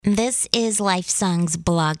This is LifeSongs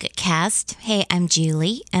Blogcast. Hey, I'm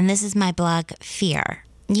Julie, and this is my blog, Fear.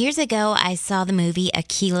 Years ago, I saw the movie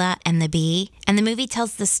Aquila and the Bee, and the movie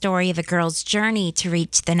tells the story of a girl's journey to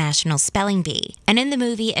reach the National Spelling Bee. And in the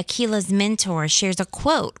movie, Aquila's mentor shares a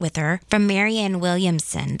quote with her from Marianne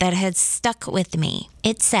Williamson that has stuck with me.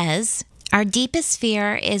 It says, "Our deepest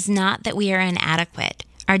fear is not that we are inadequate.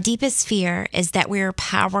 Our deepest fear is that we are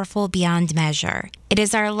powerful beyond measure. It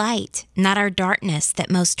is our light, not our darkness, that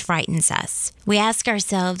most frightens us. We ask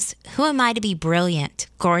ourselves, who am I to be brilliant,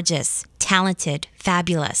 gorgeous, talented,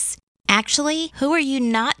 fabulous? Actually, who are you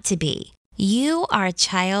not to be? You are a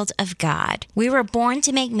child of God. We were born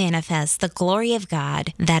to make manifest the glory of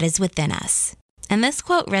God that is within us." And this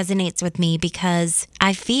quote resonates with me because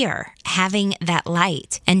I fear having that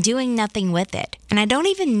light and doing nothing with it. And I don't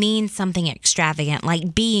even mean something extravagant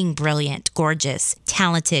like being brilliant, gorgeous,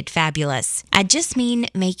 talented, fabulous. I just mean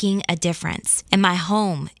making a difference in my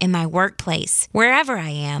home, in my workplace, wherever I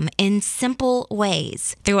am, in simple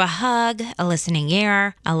ways. Through a hug, a listening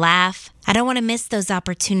ear, a laugh. I don't want to miss those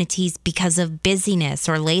opportunities because of busyness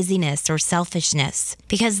or laziness or selfishness,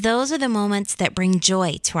 because those are the moments that bring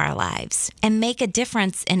joy to our lives and make a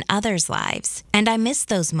difference in others' lives. And I miss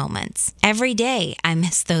those moments. Every day I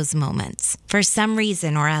miss those moments for some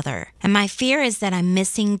reason or other. And my fear is that I'm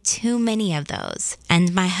missing too many of those.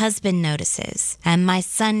 And my husband notices, and my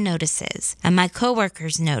son notices, and my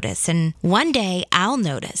coworkers notice. And one day I'll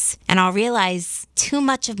notice, and I'll realize too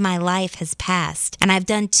much of my life has passed, and I've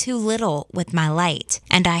done too little with my light,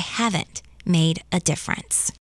 and I haven't made a difference.